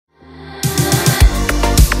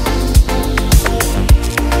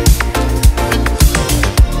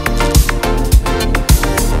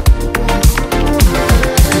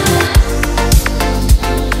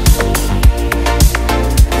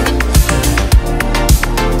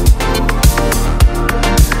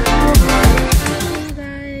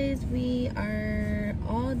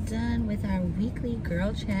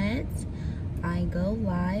Girl Chats. I go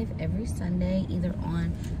live every Sunday, either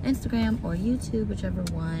on Instagram or YouTube, whichever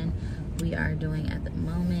one we are doing at the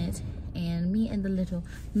moment. And me and the little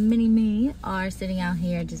mini me are sitting out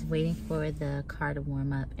here just waiting for the car to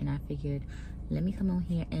warm up. And I figured, let me come on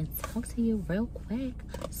here and talk to you real quick.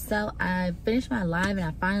 So I finished my live and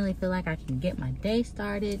I finally feel like I can get my day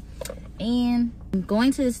started. And I'm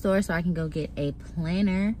going to the store so I can go get a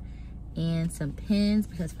planner and some pens,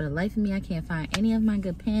 because for the life of me I can't find any of my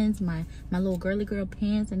good pens, my little girly girl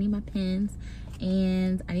pens. I need my pens,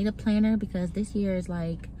 and I need a planner because this year is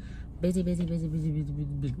like busy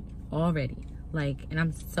already. Like, and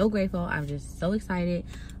I'm so grateful. I'm just so excited.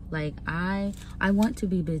 Like, I want to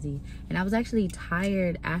be busy. And I was actually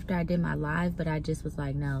tired after I did my live, but I just was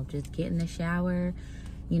like, no, just get in the shower,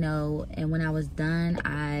 you know. And when I was done,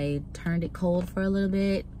 I turned it cold for a little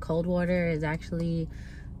bit. Cold water is actually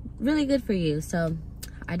really good for you. So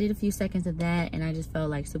I did a few seconds of that and I just felt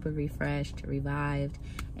like super refreshed, revived,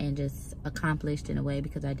 and just accomplished in a way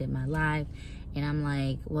because I did my live. And I'm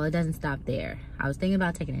like, well, it doesn't stop there. I was thinking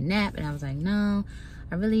about taking a nap and I was like, no,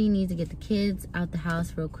 I really need to get the kids out the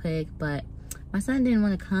house real quick. But my son didn't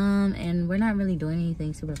want to come and we're not really doing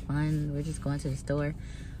anything super fun. We're just going to the store.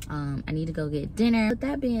 I need to go get dinner. With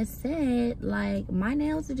that being said, like, my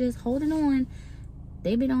nails are just holding on.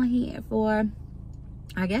 They've been on here for,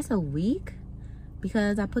 I guess, a week,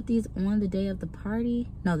 because I put these on the day of the party.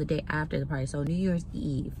 No, the day after the party. So New Year's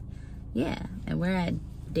Eve. Yeah, and we're at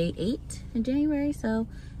day 8 in January. So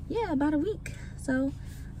yeah, about a week. So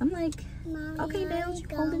I'm like, Mommy, okay, nails,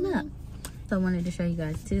 you're holding up. So I wanted to show you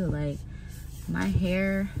guys too, like, my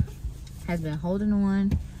hair has been holding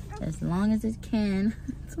on as long as it can.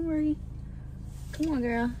 Sorry. Come on,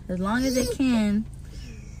 girl. As long as it can,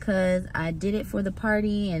 because I did it for the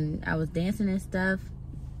party and I was dancing and stuff,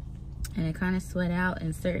 and it kind of sweat out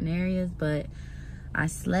in certain areas, but I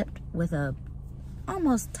slept with a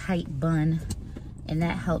almost tight bun and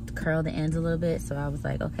that helped curl the ends a little bit. So I was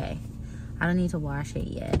like, okay, I don't need to wash it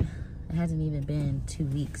yet. It hasn't even been 2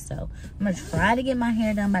 weeks. So I'm gonna try to get my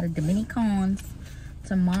hair done by the Dominicans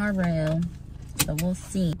tomorrow. So we'll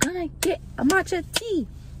see. I'm gonna get a matcha tea.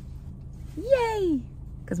 Yay!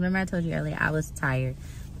 Because remember I told you earlier I was tired,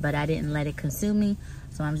 but I didn't let it consume me.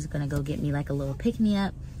 So I'm just gonna go get me like a little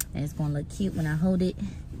pick-me-up. And it's gonna look cute when I hold it.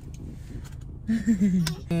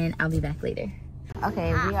 And I'll be back later.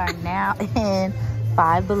 Okay, we are now in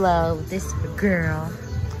Five Below with this girl.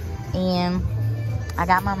 And I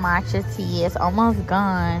got my matcha tea. It's almost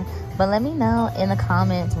gone. But let me know in the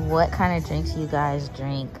comments what kind of drinks you guys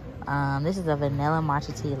drink. This is a vanilla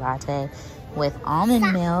matcha tea latte with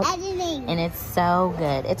almond milk. Editing. And it's so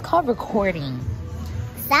good. It's called recording.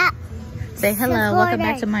 Stop. Say hello. Recording. Welcome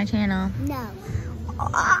back to my channel. No.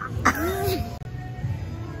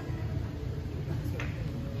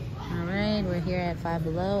 Alright, we're here at Five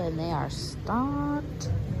Below and they are stocked.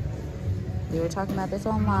 We were talking about this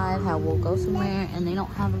on live, how we'll go somewhere and they don't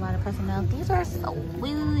have a lot of personnel. These are so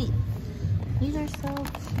cute. These are so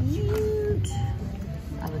cute.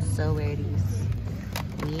 I would so wear these.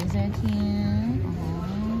 These are cute.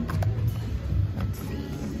 Let's see.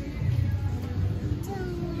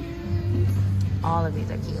 All of these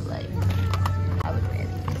are cute. Like, I would wear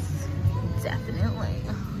these, definitely.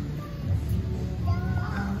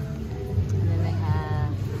 And then they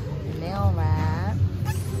have nail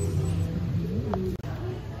wraps.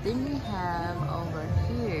 Then we have over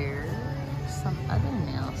here some other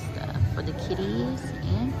nail stuff for the kitties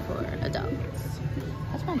and for adults.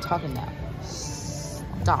 That's what I'm talking about.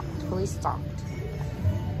 Stocked, fully stocked.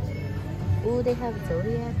 Ooh, they have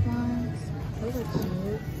Zodiac ones. Those are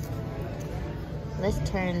cute. Let's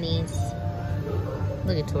turn these.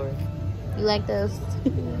 Look at Tori. You like those?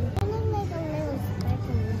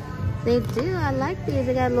 They do. I like these.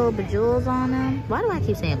 They got little bejewels on them. Why do I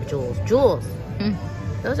keep saying bejewels? Jewels.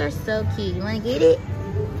 Those are so cute. You want to get it?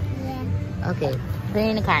 Yeah. Okay. Put it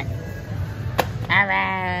in the cart. All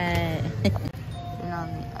right. And on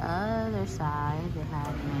the other side, they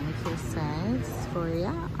have manicure sets for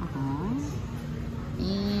ya.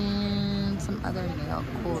 And some other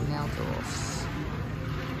cool nail tools.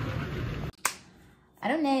 I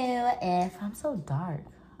don't know if I'm so dark.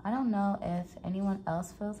 I don't know if anyone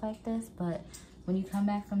else feels like this, but when you come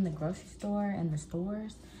back from the grocery store and the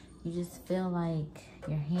stores, you just feel like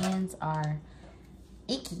your hands are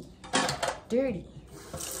icky, dirty.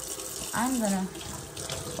 I'm gonna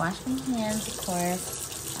wash my hands, of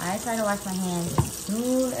course. I try to wash my hands as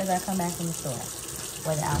soon as I come back from the store.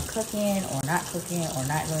 Whether I'm cooking or not cooking or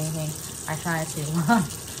not doing anything, I try to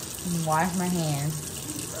wash my hands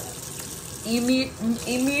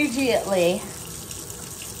immediately.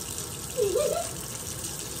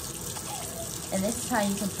 And this is how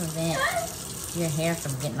you can prevent your hair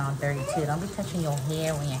from getting all dirty too. Don't be touching your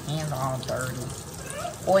hair when your hands are all dirty.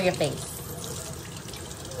 Or your face.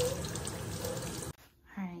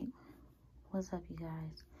 Alright, what's up you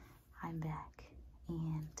guys? I'm back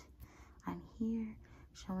and I'm here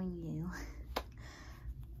showing you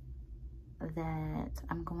that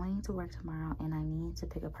I'm going to work tomorrow and I need to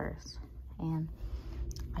pick a purse. And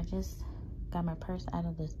I just got my purse out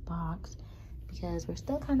of this box because we're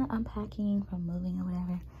still kind of unpacking from moving or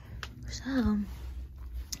whatever. So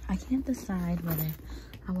I can't decide whether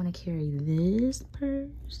I want to carry this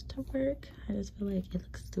purse to work. I just feel like it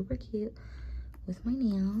looks super cute with my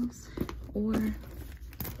nails, or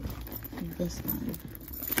this one.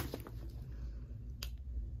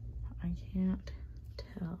 I can't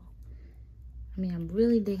tell. I mean, I'm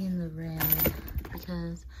really digging the red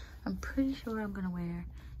because I'm pretty sure I'm gonna wear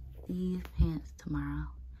these pants tomorrow.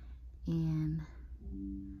 And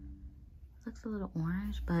it looks a little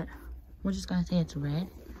orange, but we're just gonna say it's red.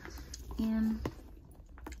 And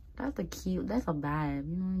that's a cute, that's a vibe,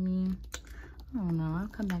 you know what I mean? I don't know, I'll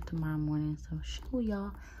come back tomorrow morning so show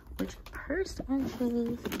y'all which purse I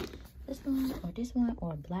chose. This one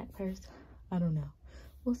or a black purse. I don't know.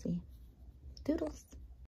 We'll see. Doodles.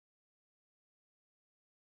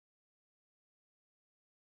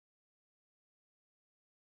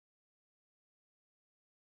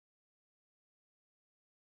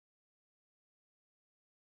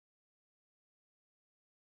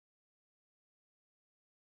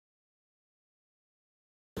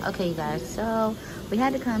 Okay you guys, so we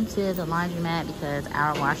had to come to the laundromat because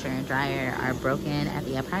our washer and dryer are broken at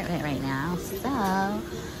the apartment right now. So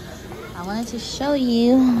I wanted to show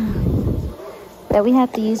you that we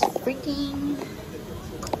have to use freaking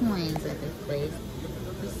coins at this place.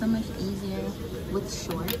 It's so much easier with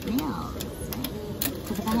short nails.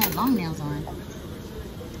 Because if I had long nails on,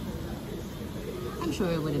 I'm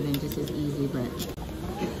sure it would have been just as easy, but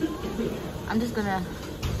I'm just gonna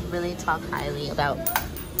really talk highly about.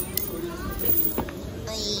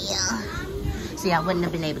 See, I wouldn't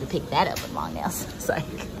have been able to pick that up with long nails. It's like,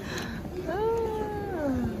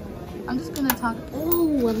 I'm just gonna talk.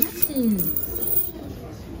 Oh, Alexis.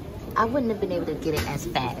 I wouldn't have been able to get it as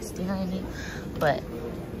fast, you know what I mean? But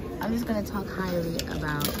I'm just gonna talk highly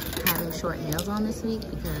about having short nails on this week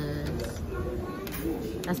because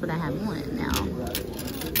that's what I have on now.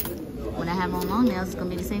 When I have on long nails, it's gonna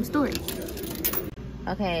be the same story.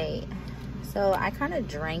 Okay. So I kind of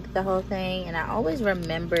drank the whole thing, and I always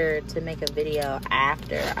remember to make a video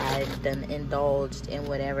after I've done indulged in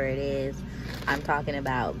whatever it is I'm talking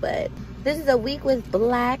about. But this is a week with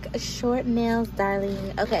black short nails,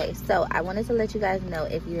 darling. Okay, so I wanted to let you guys know,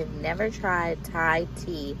 if you have never tried Thai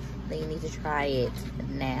tea, then you need to try it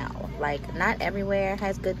now. Like, not everywhere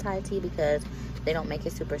has good Thai tea because they don't make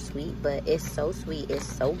it super sweet, but it's so sweet, it's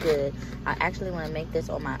so good. I actually want to make this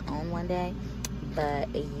on my own one day.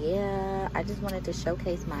 But yeah, I just wanted to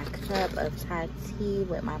showcase my cup of Thai tea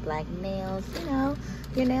with my black nails. You know,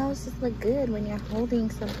 your nails just look good when you're holding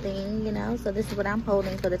something, you know. So this is what I'm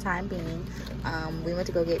holding for the time being. We went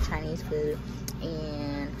to go get Chinese food.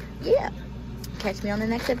 And yeah, catch me on the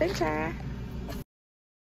next adventure.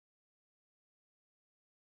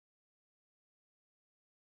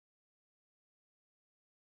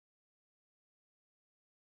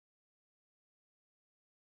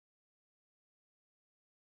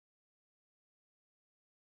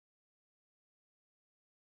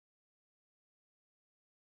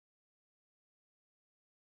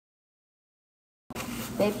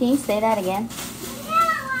 Babe, can you say that again?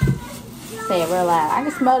 Say it real loud. I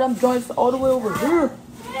can smell them joints all the way over here.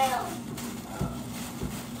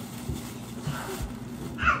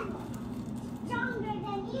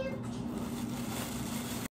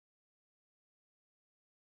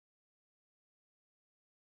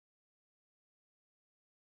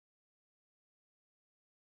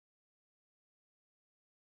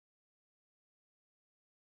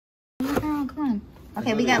 Oh, come on.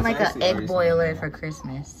 Okay, we got like an egg boiler for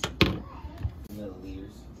Christmas. The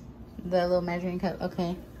little measuring cup,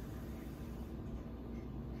 okay.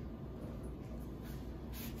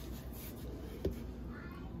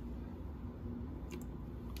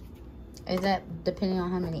 Is that depending on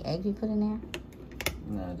how many eggs you put in there?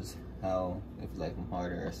 No, just how, if you like them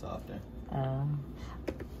harder or softer.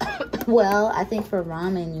 Well, I think for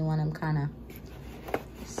ramen, you want them kind of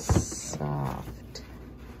soft.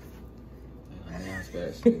 I know,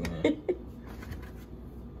 especially,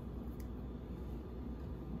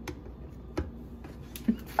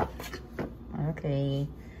 Okay,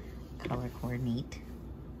 color coordinate.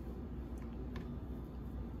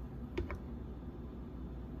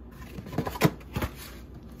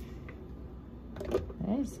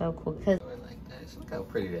 so cool. Cause I like that. Look how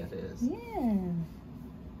pretty that is. yeah.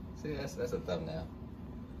 See, that's a thumbnail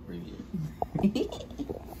review.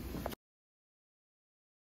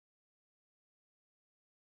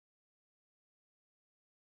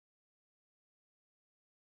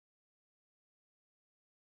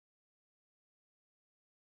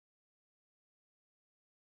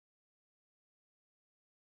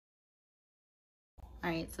 All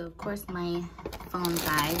right, so of course my phone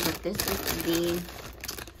died, but this is the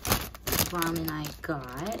ramen I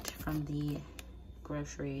got from the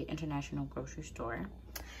international grocery store.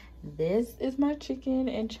 This is my chicken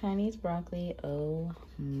and Chinese broccoli. Oh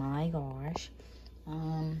my gosh.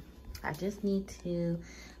 I just need to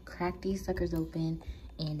crack these suckers open,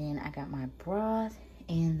 and then I got my broth,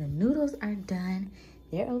 and the noodles are done.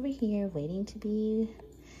 They're over here waiting to be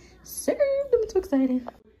served. I'm so excited.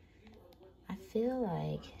 I feel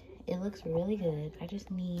like it looks really good. I just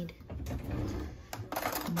need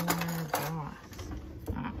more broth.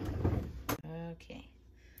 Okay,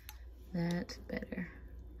 that's better.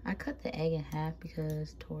 I cut the egg in half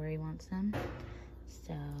because Tori wants some.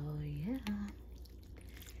 So yeah,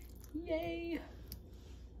 yay.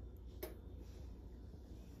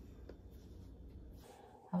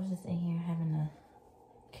 I was just in here having a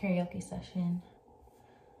karaoke session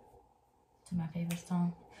to my favorite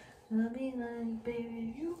song. I'll be like,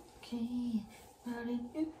 baby, you can,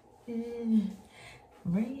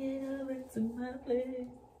 bring it over to my place.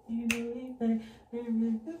 You know,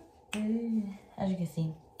 as you can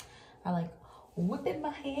see, I like whipping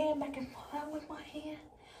my hair back and forth with my hair.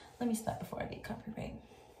 Let me stop before I get copyright.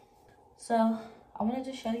 So I wanted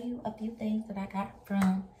to show you a few things that I got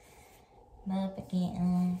from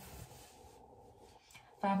motherfucking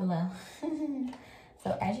Five Below.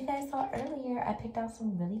 So as you guys saw earlier, I picked out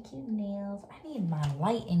some really cute nails. I need my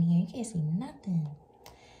light in here. You can't see nothing.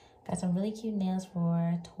 Got some really cute nails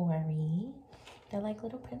for Tori. They're like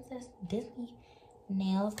little Princess Disney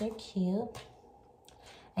nails. They're cute.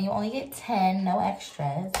 And you only get 10, no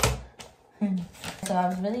extras. So I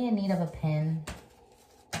was really in need of a pen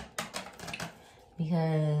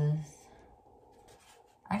because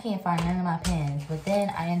I can't find none of my pens. But then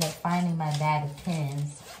I end up finding my bag of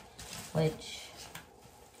pens, which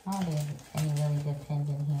I don't think there's any really good pens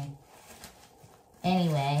in here.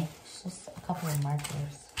 Anyway, it's just a couple of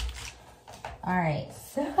markers. Alright,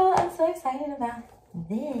 so I'm so excited about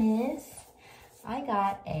this. I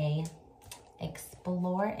got a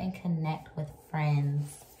explore and connect with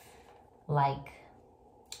friends like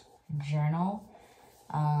journal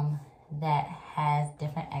that has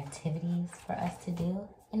different activities for us to do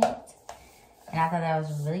in it. And I thought that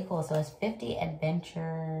was really cool. So it's 50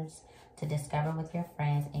 adventures to discover with your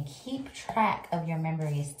friends and keep track of your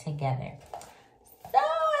memories together. So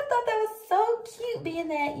I thought that was so cute, being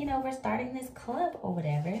that, you know, we're starting this club or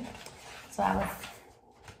whatever. So I was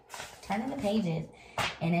turning the pages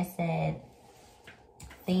and it said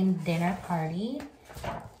themed dinner party.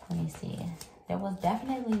 Let me see. There was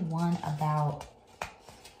definitely one about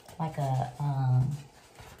like a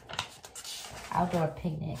outdoor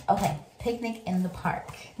picnic. Okay, picnic in the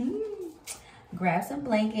park. Grab some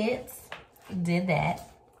blankets. Did that.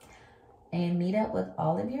 And meet up with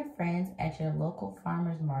all of your friends at your local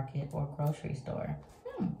farmer's market or grocery store.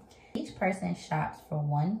 Each person shops for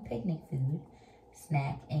one picnic food,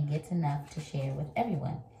 snack, and gets enough to share with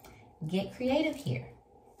everyone. Get creative here.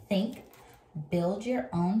 Think, build your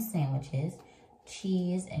own sandwiches,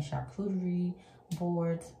 cheese and charcuterie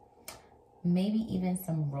boards, maybe even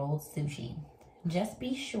some rolled sushi. Just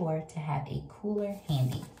be sure to have a cooler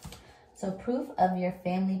handy. So proof of your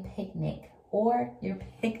family picnic or your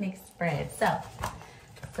picnic spread. So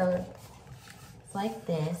it's like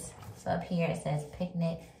this. So up here it says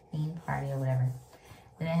picnic theme party or whatever.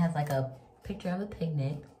 Then it has like a picture of a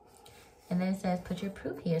picnic. And then it says put your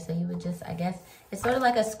proof here. So you would just, I guess, it's sort of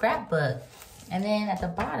like a scrapbook. And then at the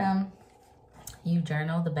bottom, you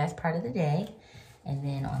journal the best part of the day. And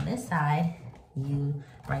then on this side, you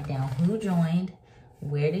write down who joined,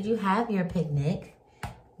 where did you have your picnic,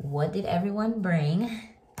 what did everyone bring,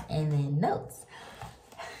 and then notes.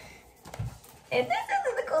 And this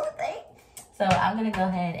isn't the coolest thing. So I'm gonna go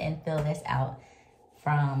ahead and fill this out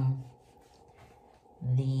from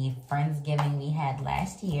the Friendsgiving we had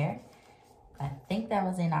last year. I think that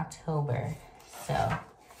was in October. So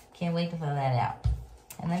can't wait to fill that out.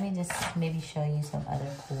 And let me just maybe show you some other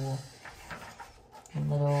cool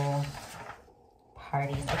little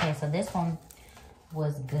parties. Okay, so this one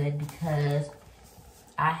was good because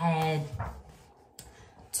I had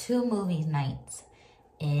 2 movie nights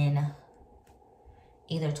in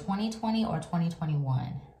either 2020 or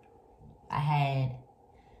 2021. I had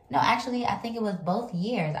No, actually, I think it was both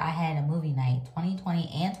years I had a movie night,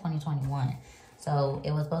 2020 and 2021. So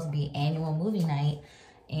it was supposed to be annual movie night.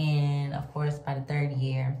 And of course, by the third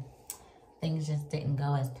year, things just didn't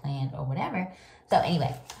go as planned or whatever. So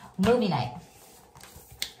anyway, movie night.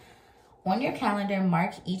 On your calendar,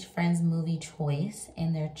 mark each friend's movie choice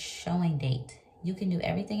and their showing date. You can do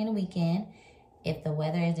everything in a weekend if the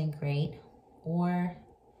weather isn't great, or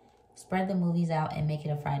spread the movies out and make it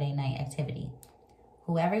a Friday night activity.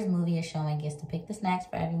 Whoever's movie is showing gets to pick the snacks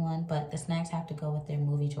for everyone, but the snacks have to go with their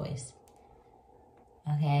movie choice.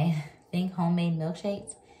 Okay? Think homemade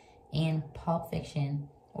milkshakes and Pulp Fiction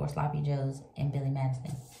or Sloppy Joes and Billy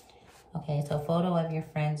Madison. Okay, so photo of your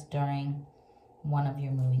friends during one of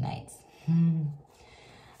your movie nights.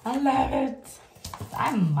 I love it.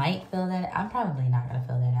 I might fill that. I'm probably not going to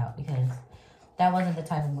fill that out because that wasn't the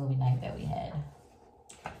type of movie night that we had.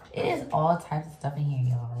 It is all types of stuff in here,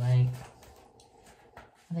 y'all. Like,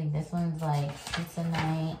 I think this one's like pizza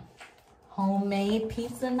night, homemade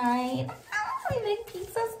pizza night. Oh, we make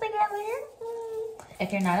pizzas together.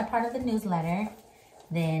 If you're not a part of the newsletter,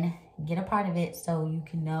 then get a part of it so you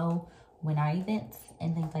can know when our events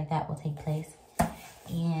and things like that will take place.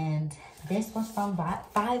 And this was from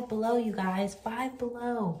Five Below, you guys. Five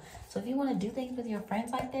Below. So if you want to do things with your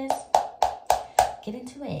friends like this, get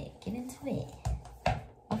into it. Get into it.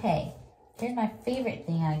 Okay, here's my favorite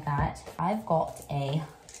thing I got. I've got a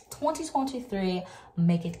 2023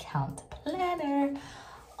 Make It Count planner.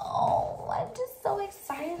 Oh, I'm just so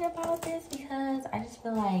excited about this because I just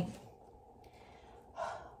feel like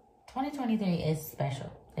 2023 is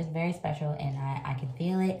special. It's very special, and I can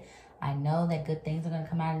feel it. I know that good things are going to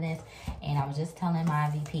come out of this. And I was just telling my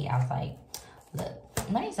VP, I was like, look,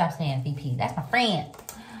 let me stop saying VP. That's my friend.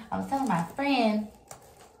 I was telling my friend,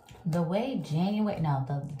 the way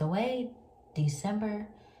the way December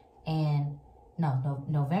and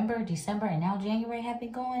November, December, and now January have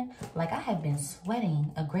been going, like I have been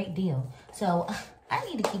sweating a great deal. So I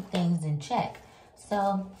need to keep things in check.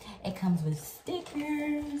 So it comes with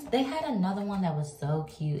stickers. They had another one that was so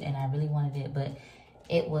cute and I really wanted it, but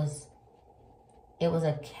it was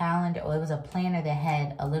a calendar, or it was a planner that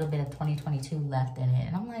had a little bit of 2022 left in it.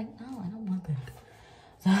 And I'm like, no, I don't want that.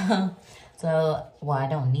 So well, I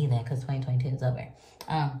don't need that because 2022 is over.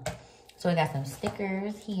 So we got some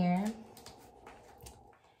stickers here.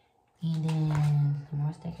 And then some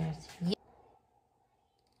more stickers. Yeah.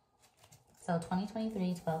 So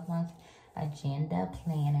 2023 12-month agenda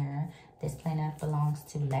planner. This planner belongs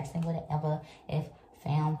to Lex and whatever. If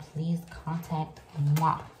found, please contact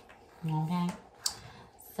moi. Okay.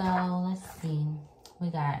 So let's see. We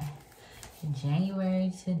got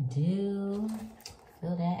January to do.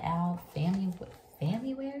 Fill that out.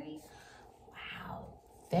 February. Wow.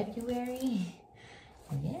 February.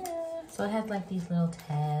 Yeah. So it has like these little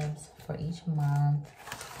tabs for each month.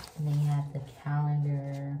 And then you have the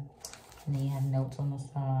calendar. And then you have notes on the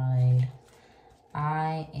side.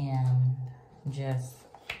 I am just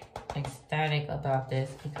ecstatic about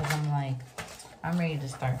this because I'm ready to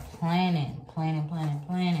start planning.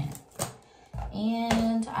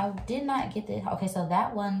 And I did not get this. Okay, so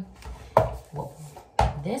that one, well,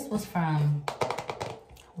 this was from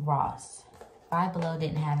Ross. Five Below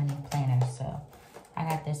didn't have any planners, so I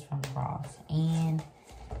got this from Ross. And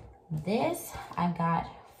this I got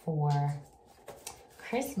for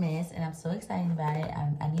Christmas, and I'm so excited about it.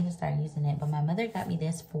 I need to start using it, but my mother got me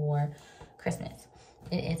this for Christmas.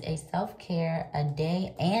 It is a self-care, a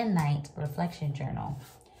day and night reflection journal.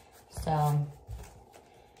 So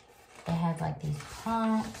it has like these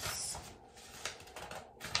prompts.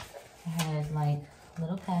 It has like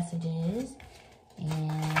little passages,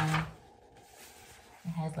 and it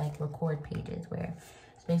has like record pages where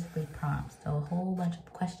it's basically prompts. So a whole bunch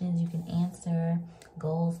of questions you can answer,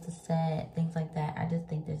 goals to set, things like that. I just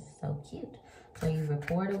think this is so cute. So you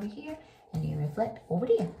record over here and you reflect over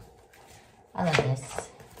there. I love this.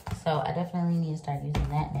 So I definitely need to start using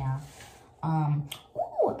that now.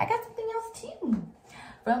 Ooh, I got something else too.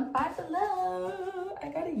 From Five Below. I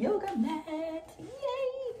got a yoga mat.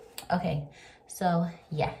 Yay. Okay. So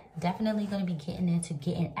yeah, definitely going to be getting into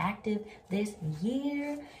getting active this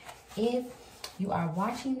year. If you are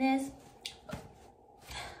watching this,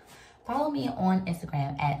 follow me on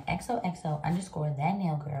Instagram at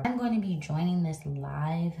XOXO_thatnailgirl. I'm going to be joining this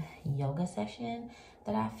live yoga session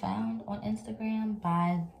that I found on Instagram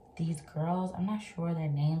by these girls. I'm not sure their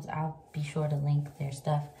names. I'll be sure to link their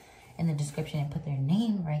stuff in the description and put their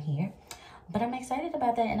name right here. But I'm excited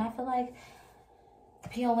about that, and I feel like the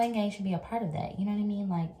POA gang should be a part of that. You know what I mean?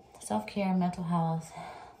 Like self-care, mental health,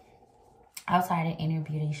 outside of inner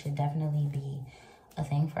beauty should definitely be a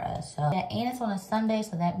thing for us. So, yeah, and it's on a Sunday,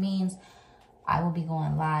 so that means I will be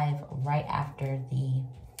going live right after the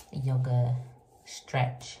yoga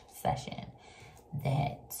stretch session.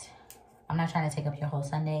 That I'm not trying to take up your whole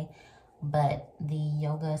Sunday, but the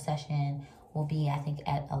yoga session will be, I think,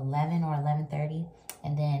 at 11 or 11:30,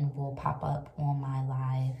 and then we'll pop up on my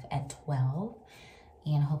live at 12,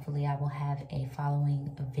 and hopefully I will have a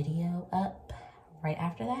following video up right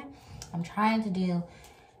after that. I'm trying to do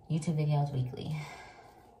YouTube videos weekly.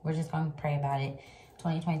 We're just going to pray about it.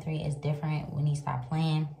 2023 is different. We need to stop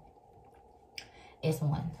playing. It's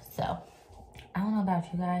one. So, I don't know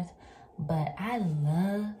about you guys, but I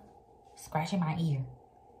love scratching my ear.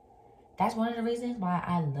 That's one of the reasons why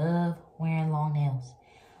I love wearing long nails.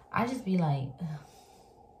 I just be like, ugh.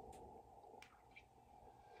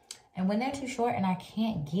 And when they're too short and I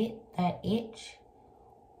can't get that itch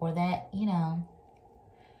or that, you know,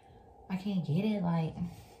 I can't get it, like,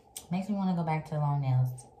 makes me want to go back to long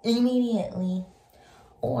nails immediately.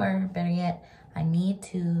 Or better yet, I need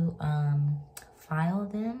to file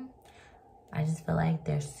them. I just feel like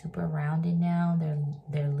they're super rounded now.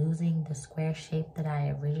 They're losing the square shape that I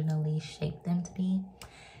originally shaped them to be.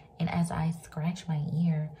 And as I scratch my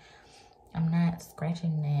ear, I'm not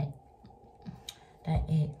scratching that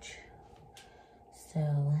itch.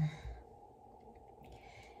 So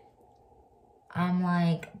I'm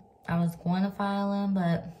like, I was going to file them,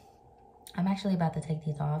 but I'm actually about to take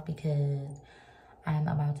these off because I'm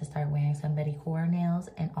about to start wearing some Betty Core nails,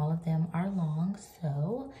 and all of them are long,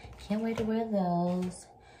 so can't wait to wear those.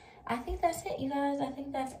 I think that's it, you guys. I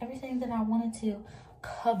think that's everything that I wanted to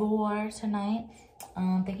cover tonight.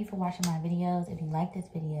 Thank you for watching my videos. If you like this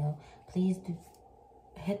video, please do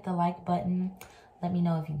hit the like button. Let me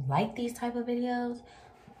know if you like these type of videos.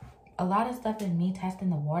 A lot of stuff is me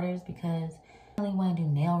testing the waters because I really want to do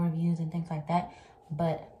nail reviews and things like that,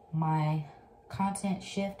 but my content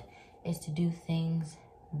shift is to do things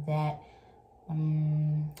that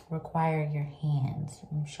require your hands.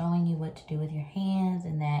 I'm showing you what to do with your hands,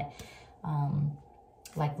 and that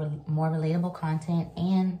like more relatable content,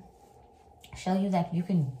 and show you that you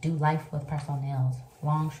can do life with Press On Nails,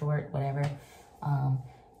 long, short, whatever.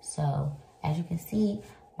 So as you can see,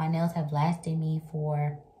 my nails have lasted me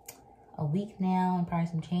for a week now and probably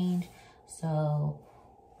some change. So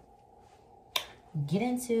get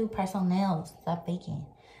into Press On Nails. Stop faking.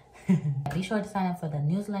 Be sure to sign up for the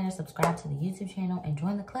newsletter, subscribe to the YouTube channel, and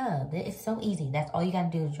join the club. It's so easy. That's all you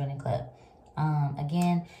got to do is join the club.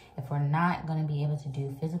 Again, if we're not going to be able to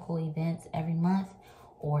do physical events every month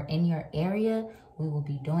or in your area, we will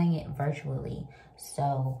be doing it virtually.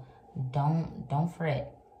 So don't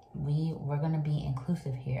fret. We're going to be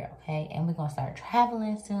inclusive here, okay? And we're going to start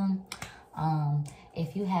traveling soon.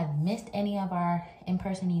 If you have missed any of our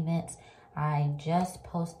in-person events, I just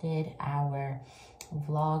posted our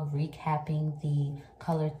vlog recapping the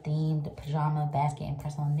color themed pajama basket and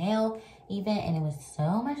Press On Nail event, and it was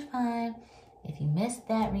so much fun. If you missed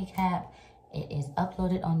that recap, it is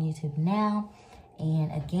uploaded on YouTube now.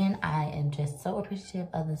 And again, I am just so appreciative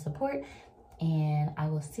of the support, and I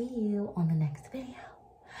will see you on the next video.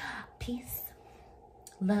 Peace,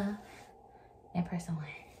 love, and Press On.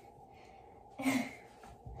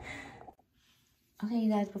 Okay,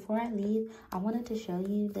 you guys, before I leave, I wanted to show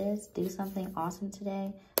you this. Do something awesome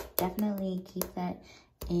today. Definitely keep that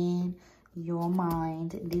in your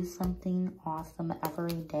mind. Do something awesome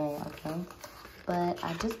every day, okay? But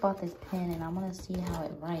I just bought this pen, and I want to see how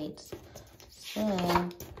it writes. So, I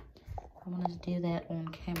wanted to do that on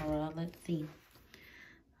camera. Let's see.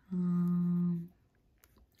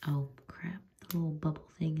 Oh, crap. The little bubble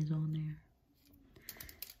thing is on there.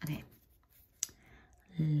 Okay.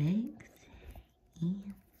 Legs.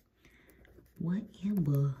 And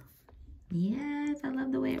whatever. Yes, I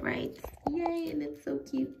love the way it writes. Yay, and it's so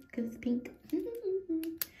cute because it's pink.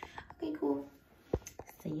 Okay, cool.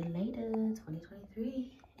 See you later.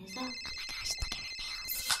 2023 is up. Oh my gosh, look at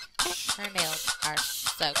her nails. Her nails are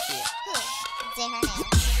so cute. Who did her nails?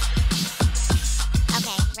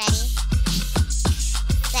 Okay, ready?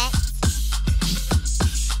 Set.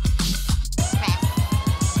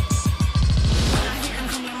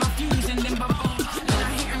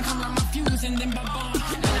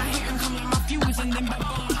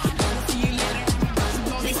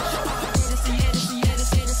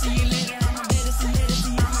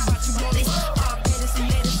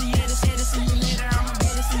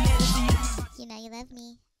 You know you love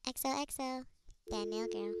me. XOXO. That nail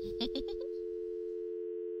girl.